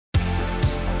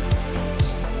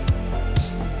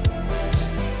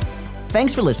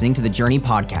Thanks for listening to the Journey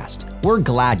podcast. We're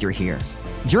glad you're here.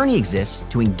 Journey exists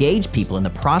to engage people in the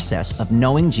process of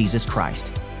knowing Jesus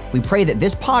Christ. We pray that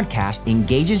this podcast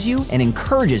engages you and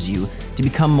encourages you to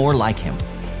become more like him.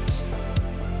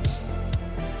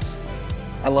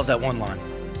 I love that one line,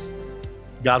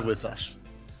 God with us.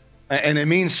 And it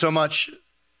means so much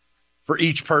for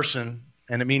each person,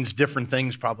 and it means different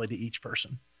things probably to each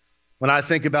person. When I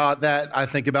think about that, I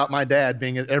think about my dad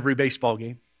being at every baseball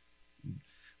game,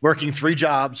 working 3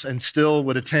 jobs, and still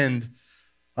would attend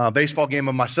a baseball game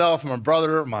of myself, my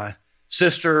brother, my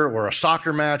sister, or a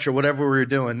soccer match, or whatever we were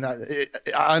doing.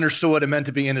 I understood what it meant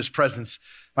to be in his presence.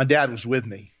 My dad was with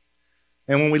me.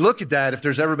 And when we look at that, if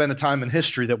there's ever been a time in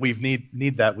history that we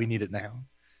need that, we need it now.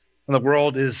 And the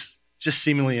world is just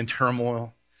seemingly in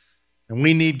turmoil, and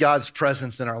we need God's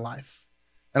presence in our life.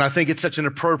 And I think it's such an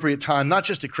appropriate time, not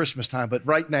just at Christmas time, but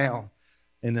right now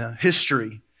in the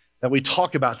history, that we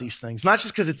talk about these things, not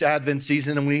just because it's Advent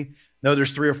season and we know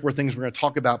there's 3 or 4 things we're going to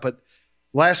talk about, but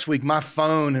last week my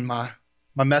phone and my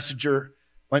messenger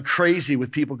went crazy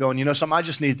with people going, you know something, I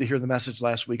just needed to hear the message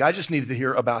last week. I just needed to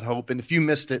hear about hope. And if you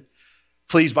missed it,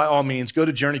 please, by all means, go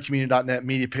to journeycommunity.net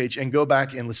media page and go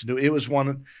back and listen to it. It was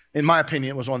in my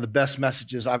opinion, it was one of the best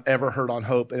messages I've ever heard on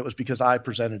hope, and it was because I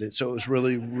presented it. So it was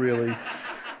really, really,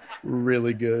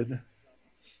 really good.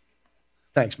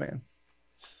 Thanks, man.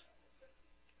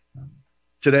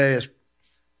 Today, as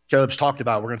Caleb's talked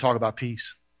about, we're going to talk about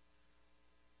peace.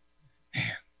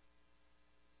 Man,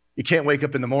 you can't wake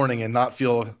up in the morning and not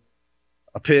feel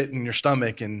a pit in your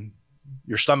stomach and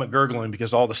your stomach gurgling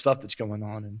because of all the stuff that's going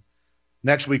on. And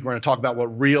next week, we're going to talk about what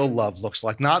real love looks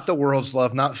like. Not the world's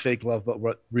love, not fake love, but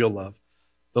what real love.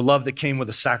 The love that came with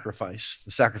a sacrifice, the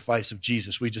sacrifice of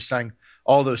Jesus. We just sang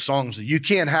all those songs. You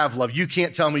can't have love. You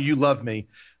can't tell me you love me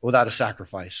without a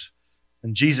sacrifice.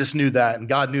 And Jesus knew that, and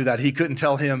God knew that. He couldn't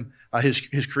tell him,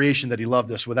 his creation, that he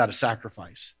loved us without a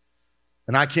sacrifice.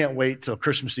 And I can't wait till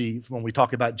Christmas Eve when we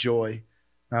talk about joy.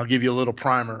 And I'll give you a little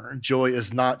primer. Joy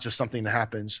is not just something that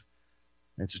happens.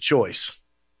 It's a choice.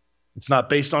 It's not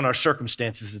based on our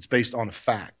circumstances. It's based on a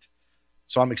fact.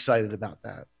 So I'm excited about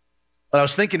that. But I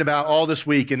was thinking about all this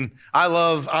week, and I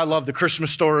love the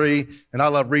Christmas story, and I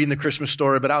love reading the Christmas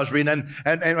story, but I was reading,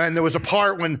 and there was a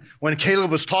part when Caleb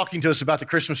was talking to us about the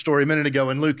Christmas story a minute ago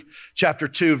in Luke chapter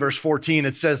 2, verse 14.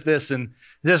 It says this, and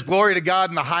it says, glory to God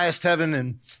in the highest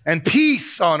heaven and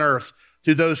peace on earth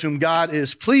to those whom God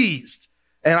is pleased.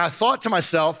 And I thought to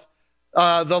myself,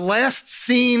 the last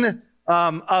scene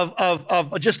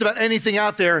of just about anything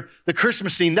out there, the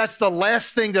Christmas scene, that's the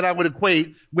last thing that I would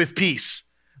equate with peace.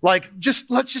 Like,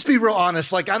 let's just be real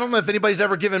honest. Like, I don't know if anybody's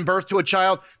ever given birth to a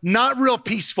child. Not real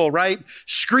peaceful, right?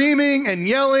 Screaming and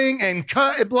yelling and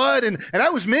cut blood, and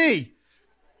that was me.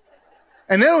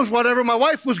 And then it was whatever my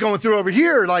wife was going through over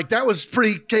here. Like, that was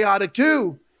pretty chaotic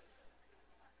too.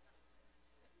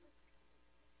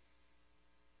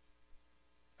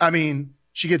 I mean,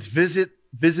 she gets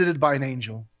visited by an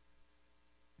angel.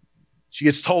 She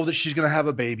gets told that she's going to have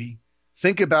a baby.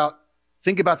 Think about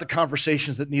the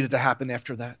conversations that needed to happen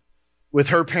after that with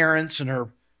her parents and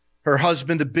her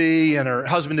husband-to-be and her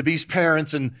husband-to-be's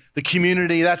parents and the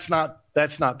community. That's not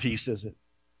peace, is it?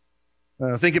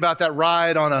 Think about that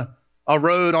ride on a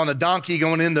road on a donkey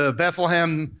going into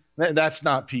Bethlehem. That's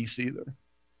not peace either.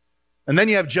 And then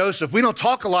you have Joseph. We don't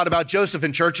talk a lot about Joseph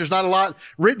in church. There's not a lot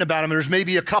written about him. There's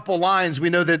maybe a couple lines. We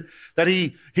know that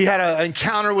he had an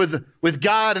encounter with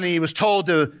God, and he was told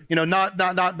to,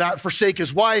 not forsake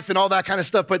his wife and all that kind of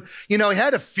stuff. But, he had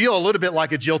to feel a little bit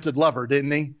like a jilted lover,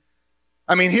 didn't he?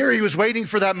 I mean, here he was waiting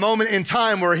for that moment in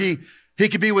time where he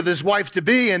could be with his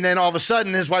wife-to-be, and then all of a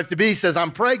sudden his wife-to-be says,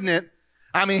 I'm pregnant.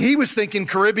 I mean, he was thinking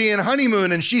Caribbean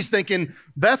honeymoon, and she's thinking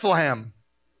Bethlehem.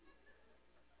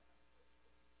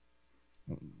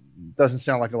 Doesn't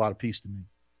sound like a lot of peace to me.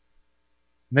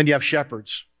 And then you have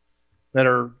shepherds that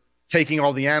are taking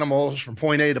all the animals from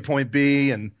point A to point B.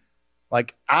 And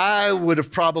like, I would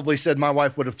have probably said my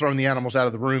wife would have thrown the animals out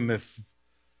of the room if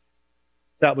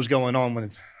that was going on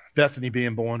with Bethany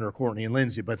being born or Courtney and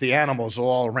Lindsay. But the animals are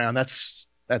all around.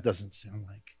 That doesn't sound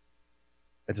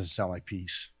like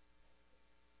peace.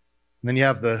 And then you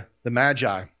have the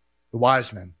Magi, the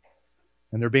wise men.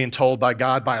 And they're being told by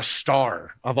God, by a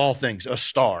star, of all things, a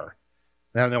star.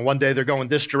 And then one day they're going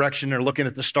this direction, they're looking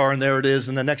at the star, and there it is.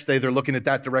 And the next day they're looking at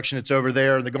that direction, it's over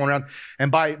there, and they're going around.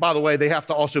 And by the way, they have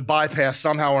to also bypass,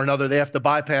 somehow or another, they have to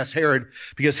bypass Herod,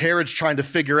 because Herod's trying to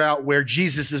figure out where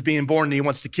Jesus is being born, and he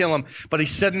wants to kill him, but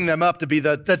he's setting them up to be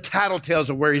the tattletales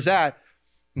of where he's at.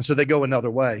 And so they go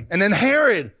another way. And then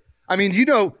Herod, I mean,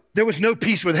 there was no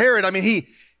peace with Herod. I mean,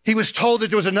 he was told that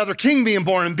there was another king being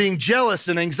born and being jealous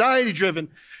and anxiety driven.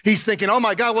 He's thinking, oh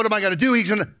my God, what am I going to do?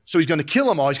 So he's going to kill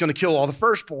them all. He's going to kill all the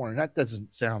firstborn. That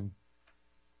doesn't sound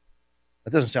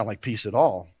like peace at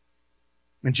all.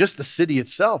 And just the city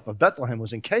itself of Bethlehem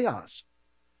was in chaos.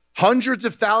 Hundreds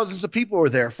of thousands of people were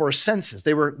there for a census.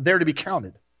 They were there to be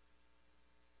counted.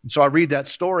 And so I read that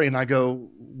story and I go,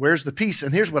 where's the peace?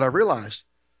 And here's what I realized.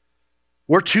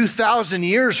 We're 2,000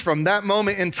 years from that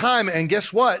moment in time, and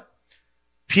guess what?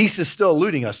 Peace is still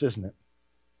eluding us, isn't it?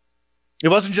 It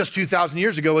wasn't just 2,000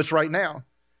 years ago, it's right now.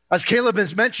 As Caleb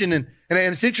has mentioned, and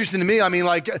it's interesting to me, I mean,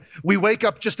 like, we wake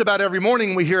up just about every morning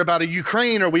and we hear about a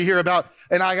Ukraine, or we hear about,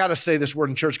 and I got to say this word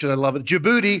in church because I love it,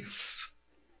 Djibouti.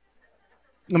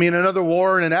 I mean, another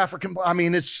war in an African, I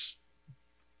mean, it's,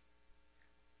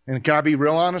 and can I be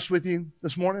real honest with you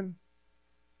this morning?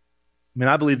 I mean,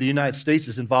 I believe the United States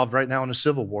is involved right now in a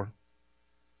civil war.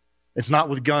 It's not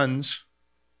with guns.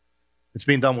 It's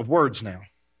being done with words now.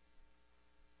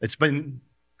 It's been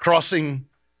crossing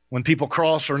when people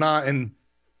cross or not. And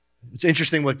it's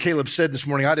interesting what Caleb said this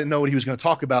morning. I didn't know what he was going to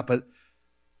talk about, but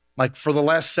like for the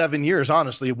last 7 years,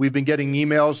 honestly, we've been getting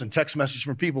emails and text messages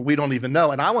from people we don't even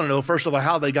know. And I want to know, first of all,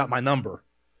 how they got my number.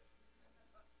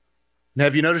 Now,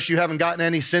 have you noticed you haven't gotten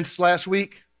any since last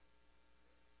week?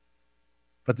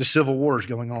 But the civil war is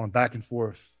going on back and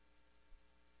forth.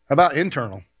 How about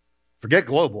internal? Forget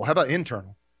global. How about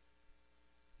internal?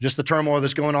 Just the turmoil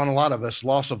that's going on in a lot of us,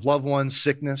 loss of loved ones,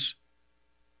 sickness,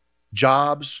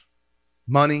 jobs,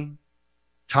 money,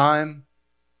 time.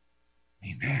 I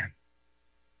mean, man,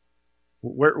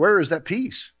 where is that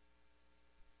peace?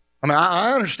 I mean,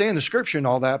 I understand the scripture and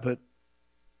all that, but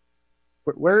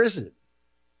where is it?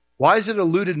 Why has it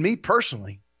eluded me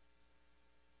personally?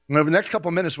 And over the next couple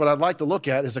of minutes, what I'd like to look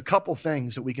at is a couple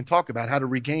things that we can talk about how to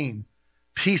regain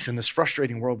peace in this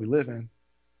frustrating world we live in.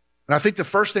 And I think the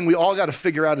first thing we all got to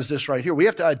figure out is this right here. We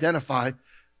have to identify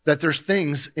that there's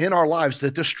things in our lives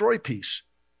that destroy peace.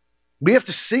 We have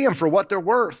to see them for what they're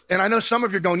worth. And I know some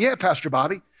of you are going, yeah, Pastor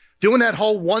Bobby, doing that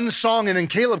whole one song and then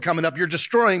Caleb coming up, you're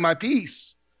destroying my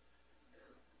peace.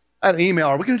 I had an email,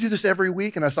 are we going to do this every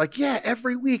week? And I was like, yeah,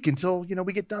 every week until,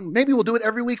 we get done. Maybe we'll do it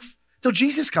every week till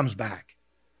Jesus comes back,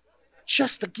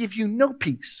 just to give you no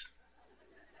peace.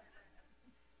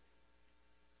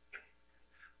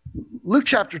 Luke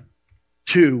chapter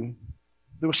 2,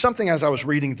 there was something as I was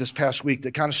reading this past week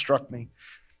that kind of struck me.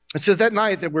 It says that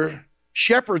night there were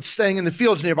shepherds staying in the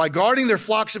fields nearby, guarding their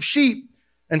flocks of sheep,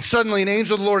 and suddenly an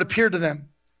angel of the Lord appeared to them.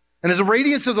 And as the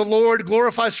radiance of the Lord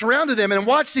glorified surrounded them, and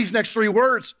watch these next three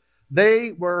words,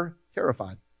 they were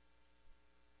terrified.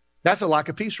 That's a lack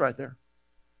of peace right there.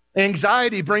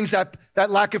 Anxiety brings that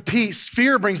lack of peace.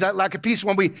 Fear brings that lack of peace.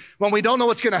 When we don't know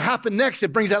what's going to happen next,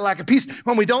 it brings that lack of peace.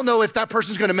 When we don't know if that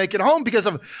person's going to make it home because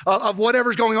of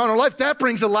whatever's going on in our life, that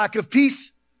brings a lack of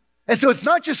peace. And so it's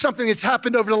not just something that's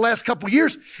happened over the last couple of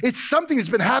years. It's something that's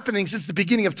been happening since the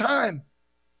beginning of time.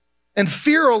 And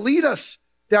fear will lead us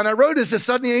down that road. As the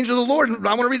sudden the angel of the Lord, and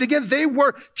I want to read it again, they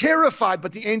were terrified,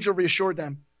 but the angel reassured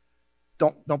them.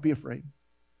 Don't be afraid.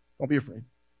 Don't be afraid.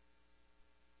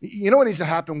 You know what needs to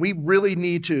happen? We really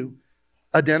need to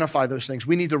identify those things.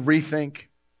 We need to rethink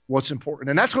what's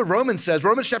important. And that's what Romans says.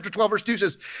 Romans chapter 12, verse 2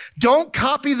 says, don't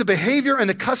copy the behavior and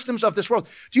the customs of this world.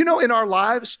 Do you know in our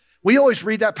lives, we always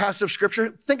read that passage of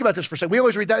scripture. Think about this for a second. We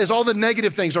always read that as all the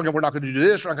negative things. We're not going to do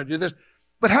this. We're not going to do this.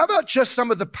 But how about just some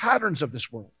of the patterns of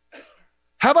this world?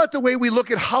 How about the way we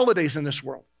look at holidays in this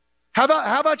world? How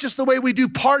about just the way we do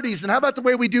parties, and how about the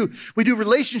way we do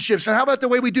relationships, and how about the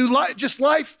way we do just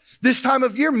life this time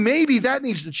of year? Maybe that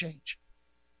needs to change.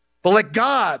 But let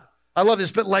God, I love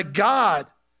this, but let God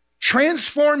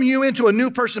transform you into a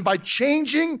new person by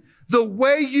changing the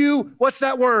way you, what's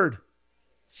that word?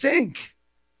 Think.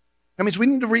 That means we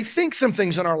need to rethink some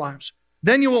things in our lives.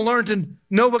 Then you will learn to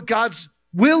know what God's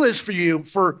will is for you,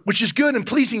 which is good and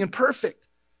pleasing and perfect.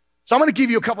 So I'm going to give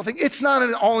you a couple things. It's not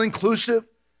an all-inclusive.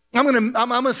 I'm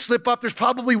going to slip up. There's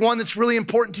probably one that's really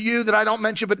important to you that I don't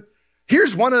mention, but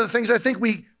here's one of the things I think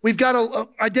we've got to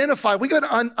identify. We've got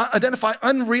to identify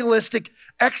unrealistic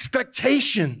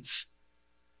expectations.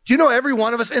 Do you know every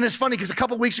one of us, and it's funny because a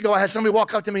couple of weeks ago I had somebody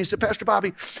walk up to me and said, Pastor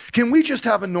Bobby, can we just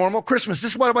have a normal Christmas?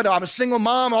 This is what I want to do. I'm a single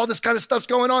mom, all this kind of stuff's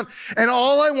going on, and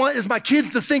all I want is my kids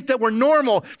to think that we're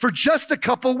normal for just a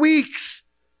couple weeks.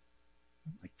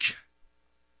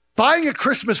 Buying a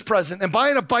Christmas present and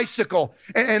buying a bicycle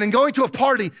and going to a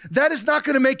party, that is not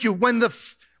going to make you, when the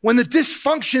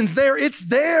dysfunction's there, it's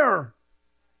there.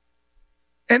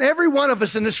 And every one of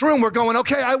us in this room, we're going,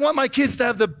 okay, I want my kids to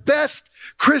have the best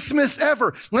Christmas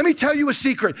ever. Let me tell you a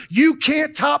secret. You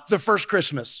can't top the first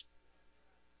Christmas.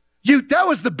 That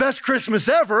was the best Christmas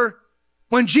ever.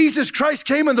 When Jesus Christ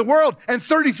came in the world and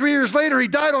 33 years later, he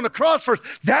died on the cross for us.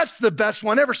 That's the best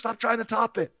one ever. Stop trying to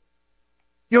top it.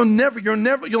 You'll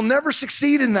never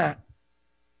succeed in that.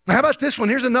 How about this one?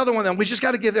 Here's another one that we just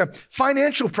got to get there.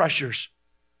 Financial pressures.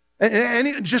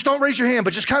 And just don't raise your hand,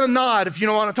 but just kind of nod if you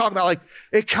don't want to talk about it. Like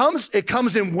it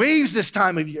comes in waves this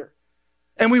time of year.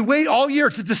 And we wait all year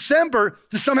to December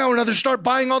to somehow or another start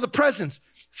buying all the presents.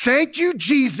 Thank you,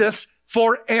 Jesus,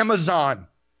 for Amazon.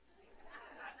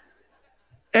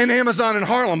 And Amazon in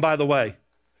Harlem, by the way.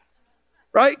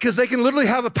 Right? Because they can literally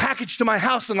have a package to my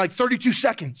house in like 32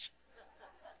 seconds.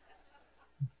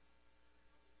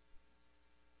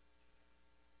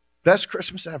 Best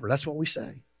Christmas ever. That's what we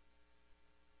say.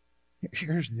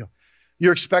 Here's the deal.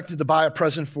 You're expected to buy a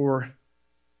present for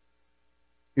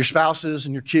your spouses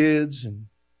and your kids and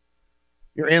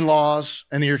your in-laws,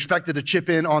 and you're expected to chip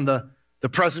in on the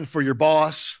present for your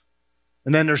boss.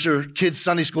 And then there's your kid's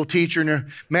Sunday school teacher and your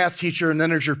math teacher, and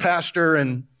then there's your pastor.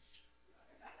 And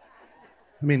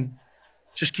I mean,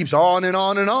 it just keeps on and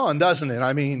on and on, doesn't it?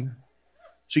 I mean,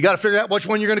 so you got to figure out which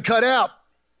one you're going to cut out.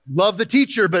 Love the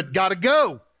teacher, but got to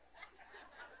go.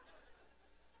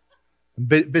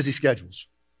 Busy schedules.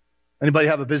 Anybody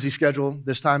have a busy schedule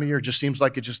this time of year? It just seems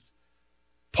like it just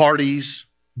parties,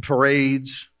 and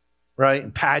parades, right?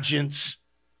 And pageants,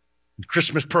 and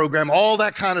Christmas program, all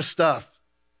that kind of stuff.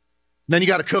 And then you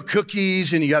got to cook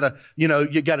cookies and you got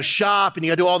to shop and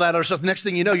you got to do all that other stuff. Next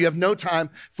thing you know, you have no time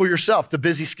for yourself. The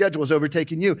busy schedule has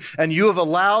overtaken you. And you have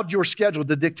allowed your schedule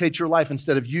to dictate your life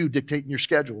instead of you dictating your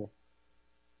schedule.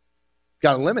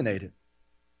 Got to eliminate it.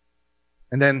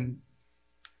 And then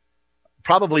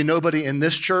probably nobody in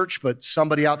this church, but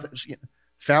somebody out there,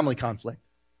 family conflict,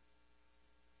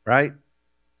 right?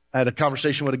 I had a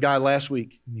conversation with a guy last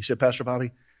week, and he said, Pastor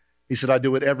Bobby, he said, I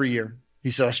do it every year.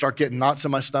 He said, I start getting knots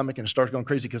in my stomach and it starts going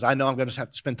crazy because I know I'm going to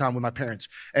have to spend time with my parents.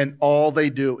 And all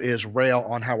they do is rail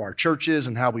on how our church is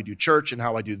and how we do church and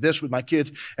how I do this with my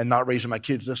kids and not raising my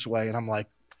kids this way. And I'm like,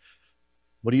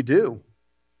 what do you do?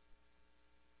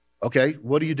 Okay,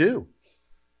 what do you do?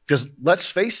 Because let's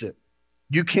face it,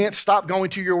 you can't stop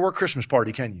going to your work Christmas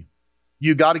party, can you?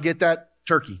 You got to get that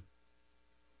turkey,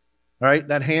 all right?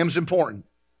 That ham's important,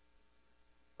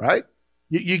 right?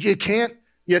 You can't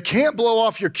blow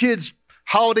off your kids'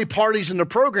 holiday parties and their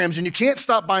programs, and you can't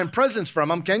stop buying presents from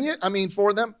them, can you? I mean,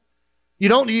 for them.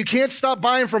 You can't stop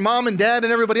buying for mom and dad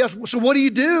and everybody else. So what do you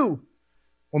do?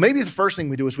 Well, maybe the first thing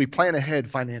we do is we plan ahead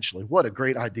financially. What a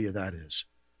great idea that is.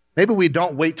 Maybe we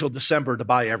don't wait till December to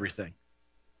buy everything.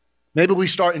 Maybe we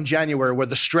start in January where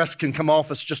the stress can come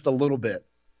off us just a little bit.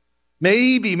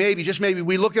 Maybe, just maybe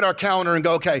we look at our calendar and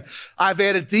go, okay, I've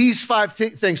added these 5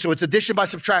 things. So it's addition by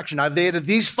subtraction. I've added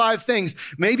these 5 things.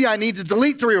 Maybe I need to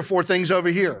delete 3 or 4 things over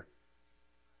here,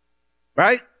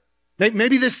 right?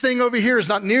 Maybe this thing over here is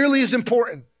not nearly as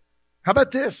important. How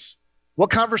about this?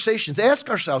 What conversations? Ask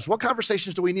ourselves, what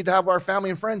conversations do we need to have with our family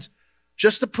and friends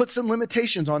just to put some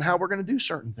limitations on how we're going to do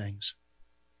certain things?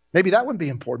 Maybe that would be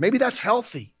important. Maybe that's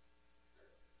healthy.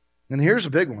 And here's a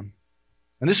big one.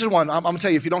 And this is one, I'm going to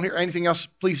tell you, if you don't hear anything else,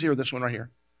 please hear this one right here.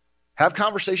 Have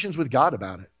conversations with God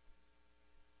about it.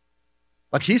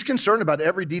 Like he's concerned about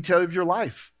every detail of your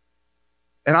life.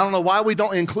 And I don't know why we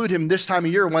don't include him this time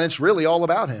of year when it's really all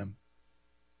about him.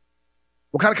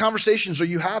 What kind of conversations are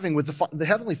you having with the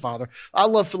Heavenly Father? I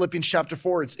love Philippians chapter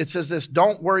 4. It says this,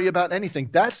 don't worry about anything.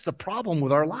 That's the problem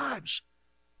with our lives.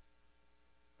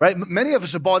 Right? Many of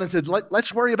us have bought into,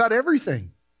 let's worry about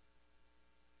everything.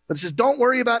 But it says, don't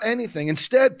worry about anything.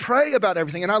 Instead, pray about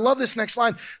everything. And I love this next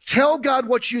line. Tell God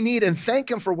what you need and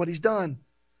thank him for what he's done.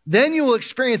 Then you will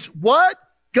experience what?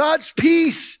 God's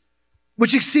peace,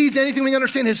 which exceeds anything we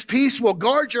understand. His peace will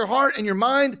guard your heart and your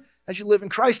mind as you live in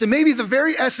Christ. And maybe the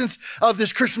very essence of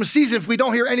this Christmas season, if we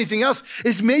don't hear anything else,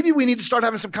 is maybe we need to start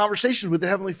having some conversations with the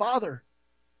Heavenly Father.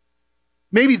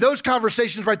 Maybe those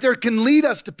conversations right there can lead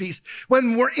us to peace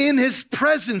when we're in his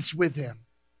presence with him.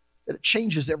 That it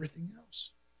changes everything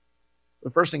else. The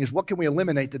first thing is, what can we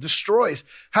eliminate that destroys?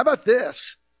 How about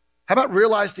this? How about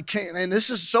realize the king? And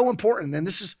this is so important. And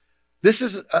this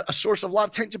is a source of a lot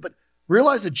of tension, but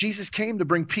realize that Jesus came to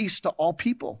bring peace to all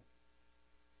people.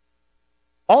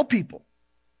 All people.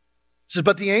 It says,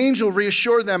 but the angel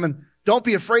reassured them, and don't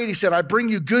be afraid. He said, I bring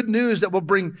you good news that will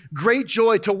bring great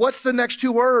joy to what's the next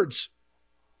 2 words?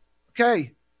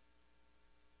 Okay.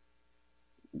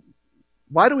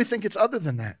 Why do we think it's other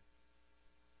than that?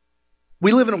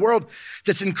 We live in a world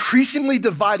that's increasingly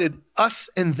divided, us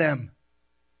and them.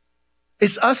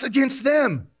 It's us against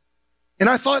them. And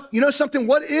I thought, you know something?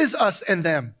 What is us and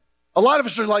them? A lot of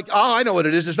us are like, oh, I know what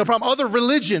it is. There's no problem. Other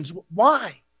religions.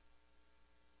 Why?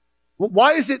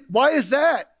 Why is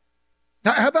that?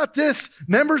 Now, how about this?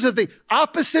 Members of the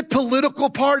opposite political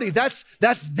party. That's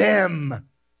them.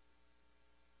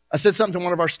 I said something to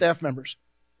one of our staff members.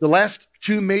 The last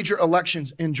 2 major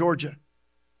elections in Georgia,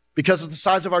 because of the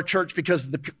size of our church, because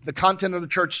of the content of the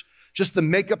church, just the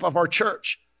makeup of our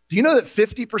church. Do you know that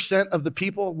 50% of the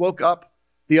people woke up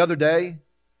the other day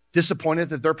disappointed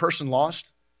that their person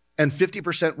lost, and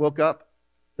 50% woke up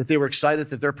that they were excited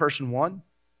that their person won?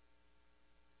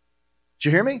 Did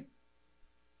you hear me?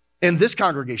 In this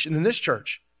congregation, in this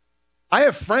church, I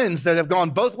have friends that have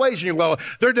gone both ways, and you go,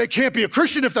 well, they can't be a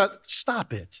Christian if that.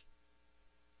 Stop it.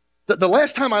 The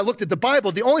last time I looked at the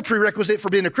Bible, the only prerequisite for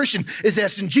being a Christian is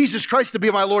asking Jesus Christ to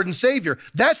be my Lord and Savior.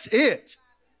 That's it.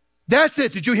 That's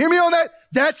it. Did you hear me on that?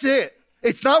 That's it.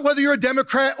 It's not whether you're a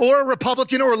Democrat or a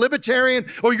Republican or a Libertarian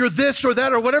or you're this or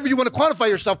that or whatever you want to quantify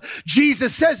yourself.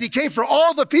 Jesus says he came for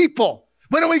all the people.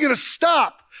 When are we going to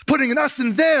stop putting us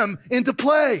and them into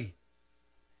play?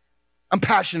 I'm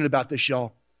passionate about this,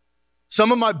 y'all.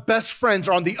 Some of my best friends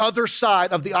are on the other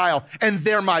side of the aisle, and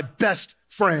they're my best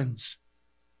friends.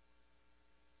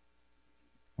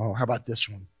 Oh, how about this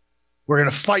one? We're going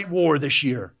to fight war this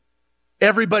year.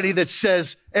 Everybody that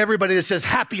says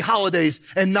happy holidays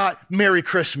and not Merry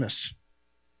Christmas.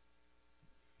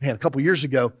 Man, a couple years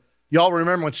ago, y'all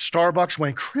remember when Starbucks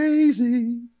went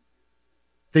crazy?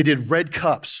 They did red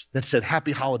cups that said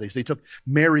happy holidays. They took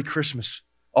Merry Christmas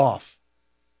off.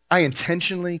 I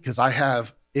intentionally, because I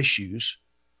have issues,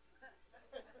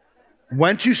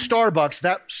 went to Starbucks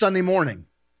that Sunday morning,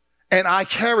 and I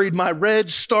carried my red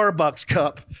Starbucks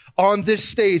cup on this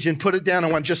stage and put it down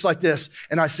and went just like this.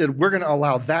 And I said, we're going to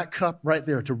allow that cup right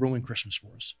there to ruin Christmas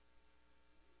for us.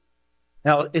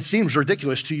 Now, it seems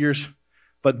ridiculous 2 years,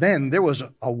 but then there was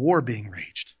a war being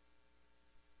raged.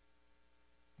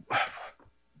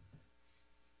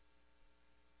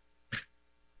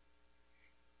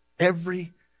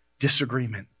 Every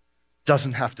disagreement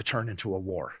doesn't have to turn into a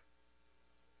war.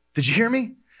 Did you hear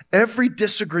me? Every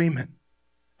disagreement.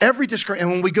 And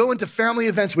when we go into family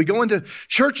events, we go into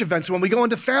church events, when we go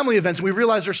into family events, we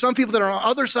realize there's some people that are on the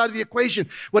other side of the equation,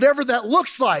 whatever that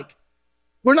looks like,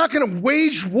 we're not going to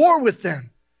wage war with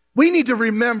them. We need to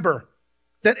remember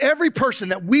that every person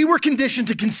that we were conditioned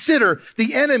to consider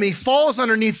the enemy falls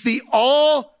underneath the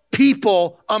all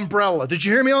people umbrella. Did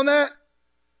you hear me on that?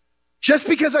 Just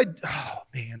because oh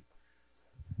man.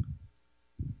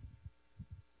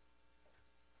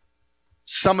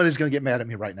 Somebody's going to get mad at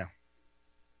me right now.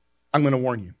 I'm going to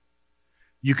warn you.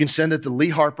 You can send it to Lee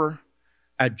Harper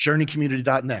at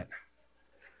journeycommunity.net.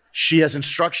 She has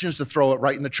instructions to throw it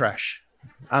right in the trash.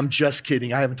 I'm just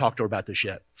kidding. I haven't talked to her about this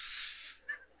yet.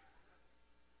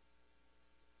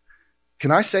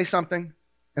 Can I say something?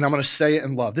 And I'm going to say it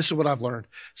in love. This is what I've learned.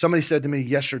 Somebody said to me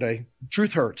yesterday,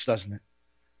 truth hurts, doesn't it?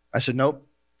 I said, nope.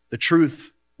 The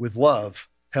truth with love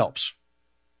helps.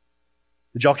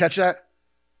 Did y'all catch that?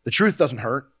 The truth doesn't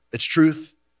hurt. It's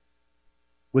truth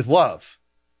with love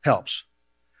helps.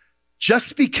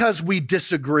 Just because we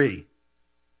disagree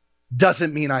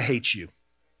doesn't mean I hate you.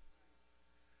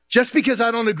 Just because I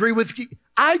don't agree with you,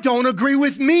 I don't agree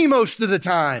with me most of the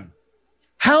time.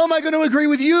 How am I going to agree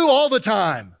with you all the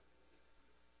time?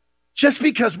 Just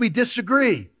because we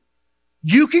disagree.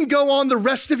 You can go on the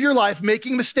rest of your life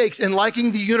making mistakes and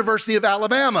liking the University of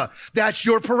Alabama. That's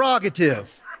your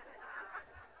prerogative.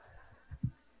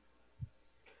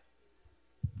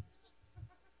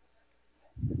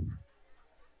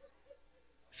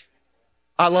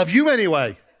 I love you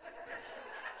anyway.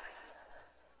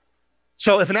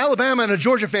 So if an Alabama and a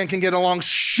Georgia fan can get along,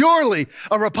 surely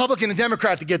a Republican and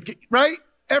Democrat to get, right?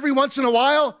 Every once in a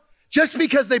while, just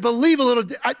because they believe a little,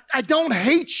 I don't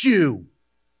hate you.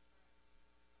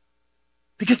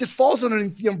 Because it falls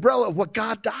underneath the umbrella of what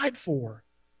God died for.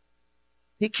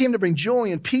 He came to bring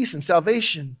joy and peace and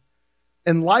salvation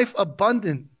and life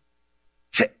abundant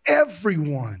to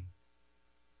everyone.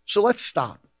 So let's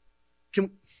stop.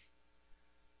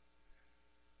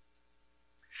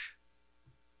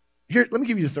 Here, let me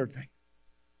give you the third thing.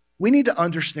 We need to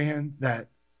understand that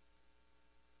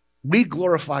we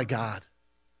glorify God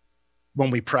when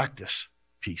we practice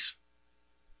peace.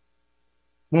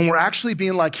 When we're actually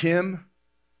being like him,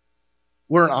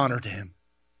 we're an honor to him.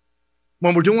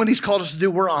 When we're doing what he's called us to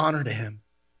do, we're an honor to him.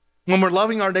 When we're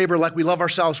loving our neighbor like we love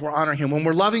ourselves, we're honoring him. When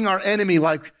we're loving our enemy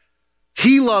like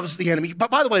he loves the enemy. But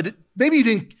by the way, maybe you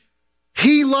didn't,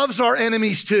 he loves our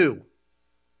enemies too.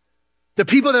 The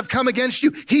people that have come against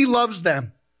you, he loves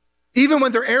them. Even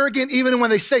when they're arrogant, even when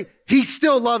they say, he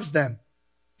still loves them.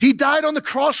 He died on the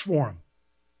cross for them.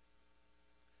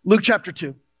 Luke chapter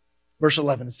 2, verse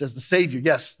 11, it says, the Savior,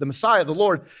 yes, the Messiah, the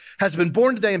Lord, has been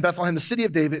born today in Bethlehem, the city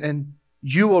of David, and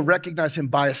you will recognize him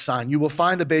by a sign. You will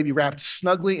find a baby wrapped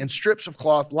snugly in strips of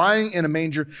cloth, lying in a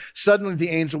manger. Suddenly the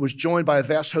angel was joined by a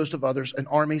vast host of others and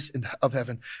armies of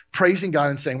heaven, praising God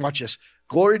and saying, watch this,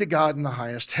 glory to God in the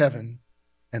highest heaven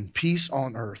and peace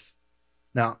on earth.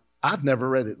 Now, I've never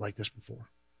read it like this before.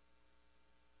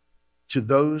 To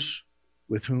those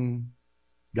with whom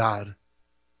God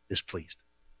is pleased.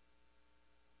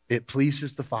 It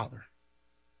pleases the Father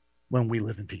when we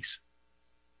live in peace.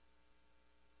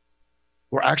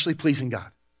 We're actually pleasing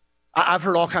God. I've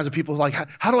heard all kinds of people like,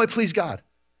 how do I please God?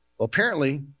 Well,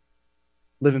 apparently,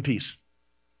 live in peace.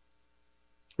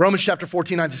 Romans chapter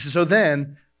 14:9 says, so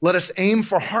then, let us aim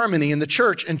for harmony in the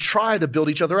church and try to build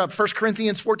each other up. 1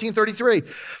 Corinthians 14:33,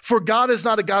 for God is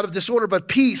not a God of disorder, but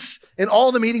peace in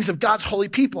all the meetings of God's holy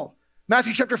people.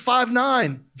 Matthew chapter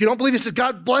 5:9, if you don't believe it, says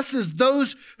God blesses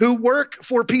those who work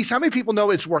for peace. How many people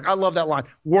know it's work? I love that line.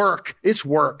 Work, it's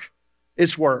work,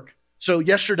 it's work. So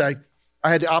yesterday,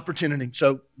 I had the opportunity.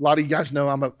 So a lot of you guys know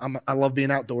I love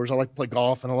being outdoors. I like to play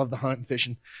golf and I love to hunt and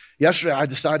fishing. Yesterday, I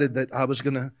decided that I was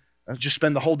going to just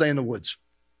spend the whole day in the woods.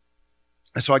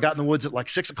 And so I got in the woods at like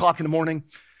 6 o'clock in the morning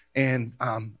and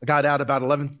I got out about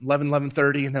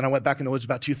 11:30, and then I went back in the woods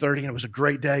about 2:30, and it was a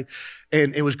great day.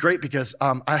 And it was great because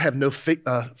I have no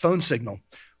phone signal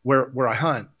where I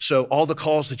hunt. So all the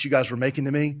calls that you guys were making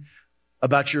to me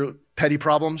about your petty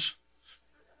problems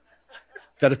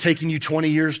that have taken you 20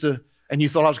 years and you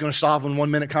thought I was going to solve in 1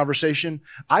 minute conversation,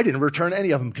 I didn't return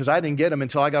any of them because I didn't get them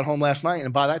until I got home last night.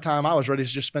 And by that time, I was ready to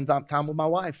just spend time with my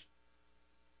wife.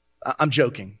 I'm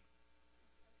joking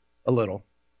a little.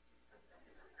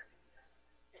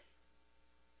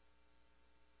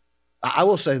 I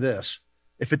will say this.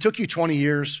 If it took you 20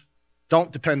 years,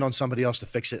 don't depend on somebody else to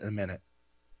fix it in a minute.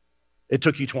 It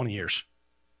took you 20 years.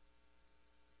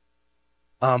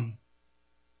 I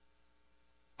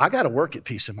got to work at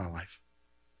peace in my life.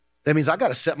 That means I got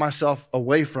to set myself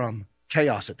away from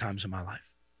chaos at times in my life.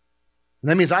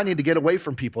 And that means I need to get away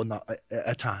from people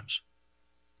at times.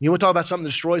 You want to talk about something that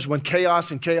destroys when chaos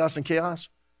and chaos and chaos?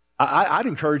 I'd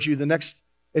encourage you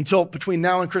until between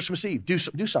now and Christmas Eve, do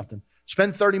something.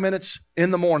 Spend 30 minutes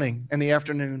in the morning and the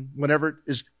afternoon, whenever it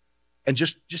is, and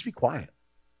just be quiet.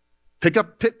 Pick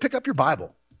up your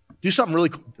Bible. Do something really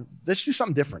cool. Let's do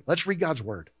something different. Let's read God's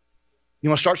word. You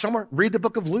want to start somewhere? Read the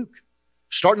book of Luke.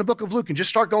 Start in the book of Luke and just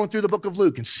start going through the book of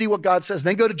Luke and see what God says.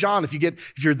 Then go to John. If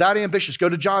you're that ambitious, go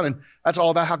to John, and that's all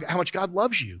about how much God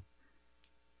loves you.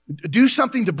 Do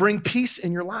something to bring peace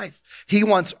in your life. He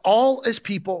wants all his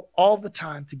people all the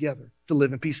time together to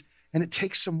live in peace, and it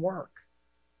takes some work.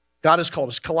 God has called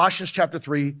us. Colossians chapter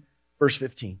 3, verse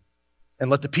 15.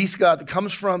 And let the peace of God that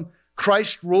comes from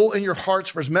Christ rule in your hearts,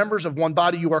 for as members of one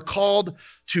body, you are called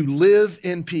to live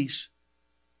in peace.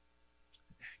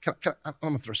 I'm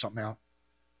going to throw something out.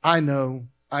 I know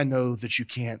that you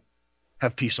can't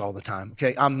have peace all the time,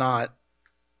 okay?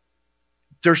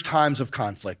 There's times of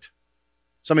conflict.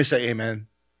 Somebody say amen.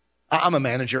 I'm a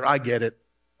manager, I get it.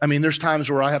 I mean, there's times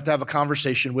where I have to have a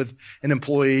conversation with an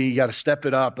employee, you got to step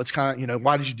it up. It's kind of,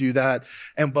 why did you do that?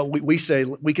 But we say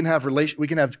we can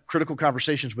have critical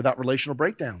conversations without relational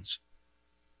breakdowns.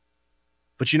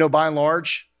 But by and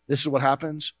large, this is what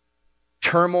happens.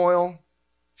 Turmoil,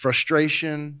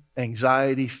 frustration,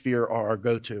 anxiety, fear are our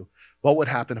go-to. What would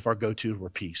happen if our go-to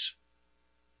were peace?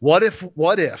 What if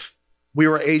we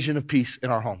were an agent of peace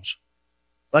in our homes?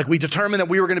 Like we determined that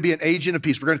we were going to be an agent of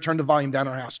peace. We're going to turn the volume down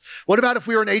in our house. What about if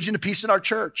we were an agent of peace in our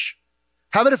church?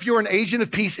 How about if you were an agent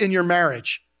of peace in your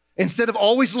marriage? Instead of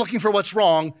always looking for what's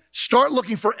wrong, start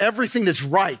looking for everything that's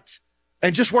right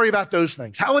and just worry about those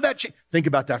things. How would that change? Think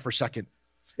about that for a second.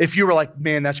 If you were like,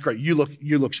 man, that's great. You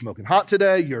look smoking hot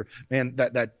today.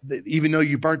 That even though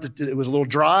you burnt it was a little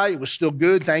dry, it was still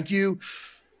good. Thank you.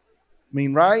 I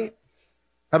mean, right?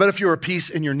 How about if you were a peace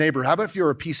in your neighbor? How about if you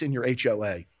were a peace in your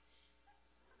HOA?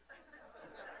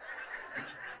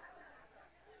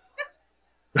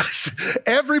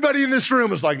 Everybody in this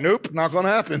room is like, nope, not going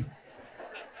to happen.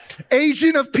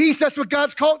 Agent of peace, that's what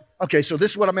God's called. Okay, so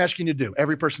this is what I'm asking you to do,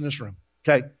 every person in this room,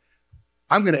 okay?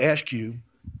 I'm going to ask you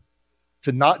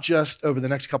to not just over the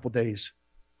next couple days,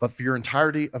 but for your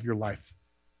entirety of your life,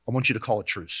 I want you to call a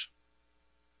truce.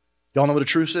 Y'all know what a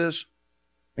truce is?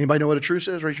 Anybody know what a truce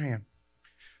is? Raise your hand.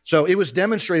 So it was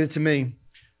demonstrated to me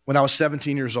when I was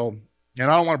 17 years old. And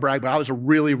I don't want to brag, but I was a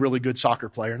really, really good soccer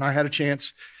player. And I had a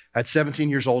chance at 17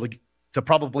 years old to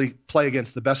probably play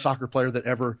against the best soccer player that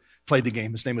ever played the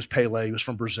game. His name was Pele. He was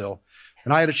from Brazil.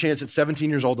 And I had a chance at 17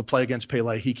 years old to play against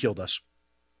Pele. He killed us.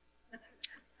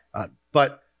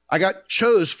 But I got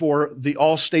chose for the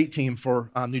all-state team for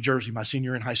New Jersey, my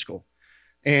senior in high school.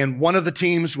 And one of the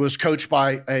teams was coached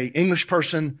by an English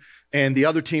person, and the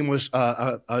other team was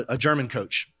a German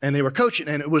coach. And they were coaching,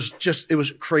 and it was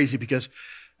crazy because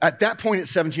at that point at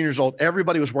 17 years old,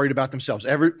 everybody was worried about themselves.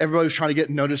 Everybody was trying to get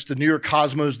noticed. The New York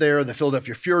Cosmos there, the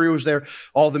Philadelphia Fury was there,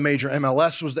 all the major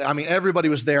MLS was there. I mean, everybody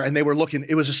was there, and they were looking.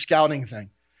 It was a scouting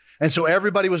thing. And so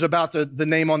everybody was about the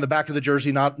name on the back of the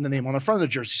jersey, not the name on the front of the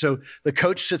jersey. So the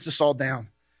coach sits us all down, and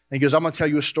he goes, I'm going to tell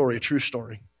you a story, a true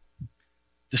story.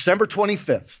 December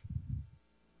 25th,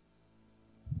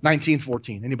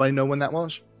 1914. Anybody know when that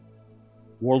was?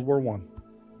 World War I.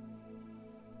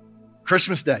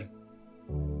 Christmas Day.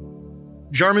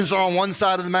 Germans are on one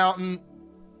side of the mountain,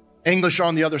 English are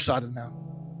on the other side of the mountain.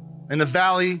 And the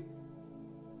valley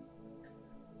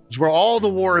is where all the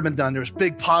war had been done. There was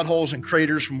big potholes and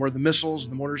craters from where the missiles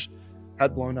and the mortars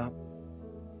had blown up.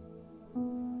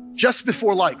 Just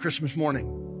before light, Christmas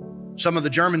morning, some of the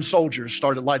German soldiers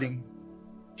started lighting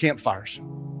campfires.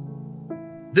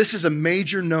 This is a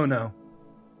major no-no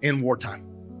in wartime.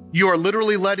 You are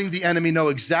literally letting the enemy know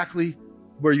exactly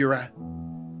where you're at.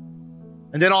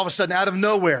 And then all of a sudden, out of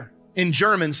nowhere, in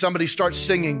German, somebody starts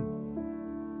singing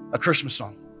a Christmas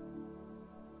song.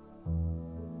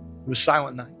 It was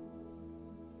Silent Night.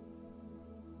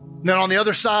 And then on the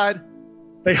other side,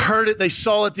 they heard it, they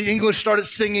saw it, the English started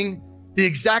singing the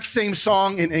exact same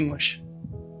song in English.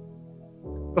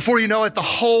 Before you know it, the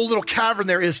whole little cavern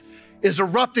there is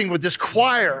erupting with this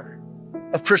choir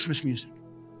of Christmas music.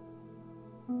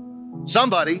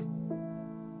 Somebody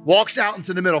walks out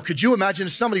into the middle. Could you imagine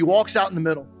if somebody walks out in the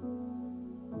middle?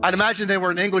 I'd imagine they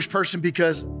were an English person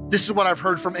because this is what I've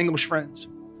heard from English friends.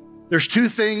 There's two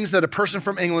things that a person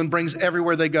from England brings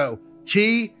everywhere they go: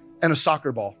 tea and a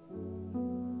soccer ball.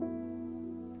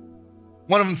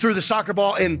 One of them threw the soccer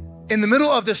ball, and in the middle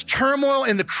of this turmoil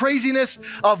and the craziness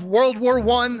of World War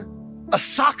I, a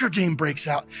soccer game breaks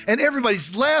out, and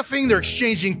everybody's laughing, they're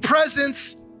exchanging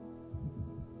presents.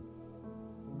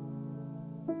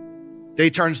 Day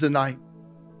turns to night.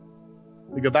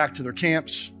 They go back to their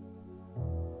camps.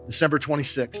 December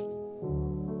 26th,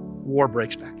 war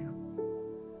breaks back out.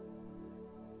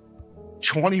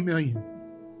 20 million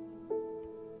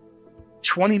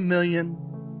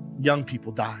young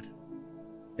people died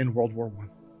in World War I.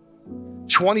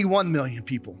 21 million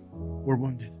people were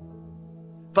wounded.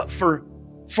 But for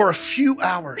a few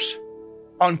hours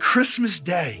on Christmas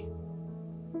Day,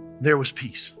 there was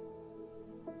peace.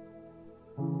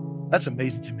 That's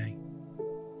amazing to me.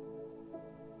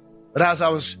 But as I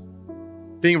was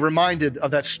being reminded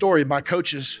of that story, our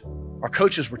coaches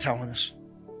were telling us,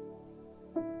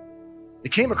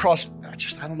 it came across,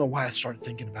 I don't know why I started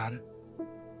thinking about it.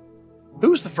 Who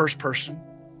was the first person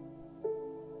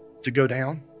to go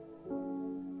down?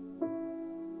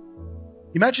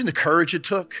 Imagine the courage it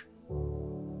took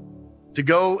to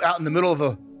go out in the middle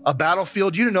of a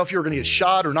battlefield. You didn't know if you were going to get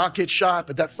shot or not get shot,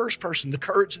 but that first person, the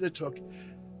courage that it took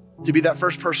to be that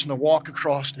first person to walk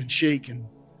across and shake and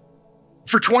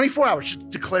for 24 hours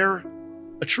declare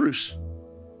a truce.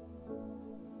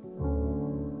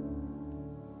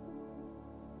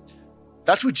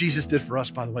 That's what Jesus did for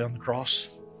us, by the way, on the cross.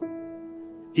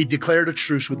 He declared a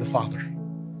truce with the Father,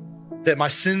 that my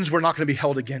sins were not going to be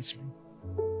held against me.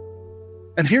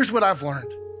 And here's what I've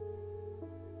learned.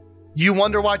 You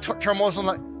wonder why turmoil's on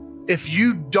life? If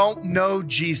you don't know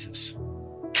Jesus,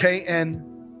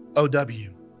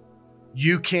 K-N-O-W,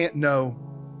 you can't know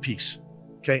peace,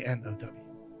 K-N-O-W.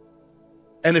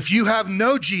 And if you have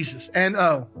no Jesus,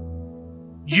 N-O,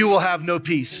 you will have no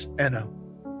peace, N-O.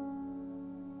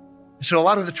 So a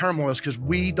lot of the turmoil is because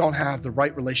we don't have the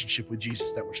right relationship with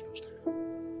Jesus that we're supposed to have.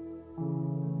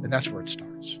 And that's where it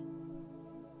starts.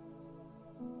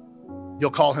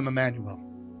 You'll call him Emmanuel,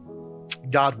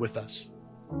 God with us.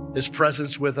 His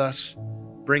presence with us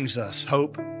brings us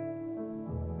hope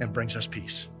and brings us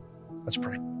peace. Let's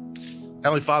pray.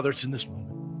 Heavenly Father, it's in this moment.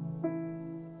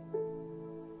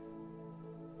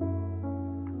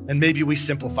 And maybe we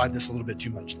simplified this a little bit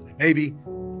too much today.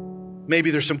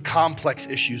 Maybe there's some complex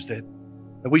issues that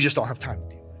we just don't have time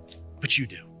to deal with, but you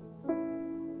do.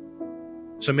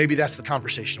 So maybe that's the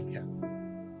conversation we have.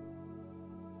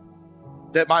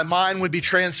 That my mind would be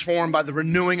transformed by the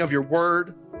renewing of your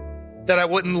word, that I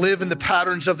wouldn't live in the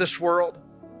patterns of this world,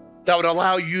 that would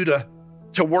allow you to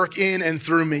work in and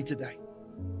through me today.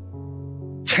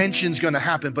 Tension's gonna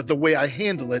happen, but the way I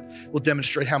handle it will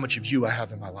demonstrate how much of you I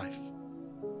have in my life.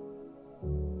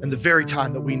 And the very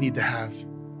time that we need to have,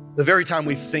 the very time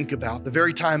we think about, the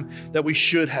very time that we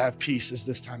should have peace is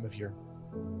this time of year.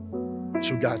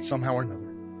 So God, somehow or another,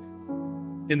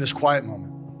 in this quiet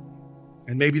moment,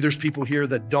 and maybe there's people here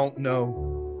that don't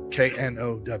know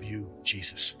K-N-O-W,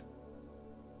 Jesus.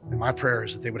 And my prayer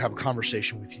is that they would have a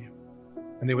conversation with you.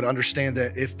 And they would understand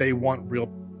that if they want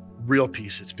real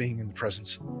peace, it's being in the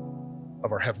presence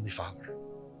of our Heavenly Father.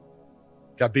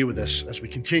 God, be with us as we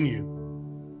continue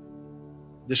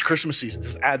this Christmas season,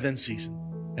 this Advent season,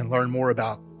 and learn more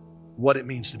about what it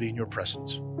means to be in your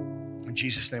presence. In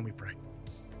Jesus' name we pray.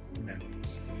 Amen.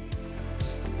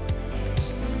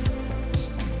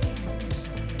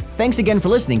 Thanks again for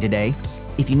listening today.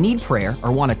 If you need prayer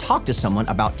or want to talk to someone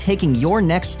about taking your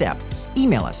next step,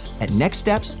 email us at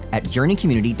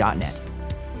nextsteps@journeycommunity.net.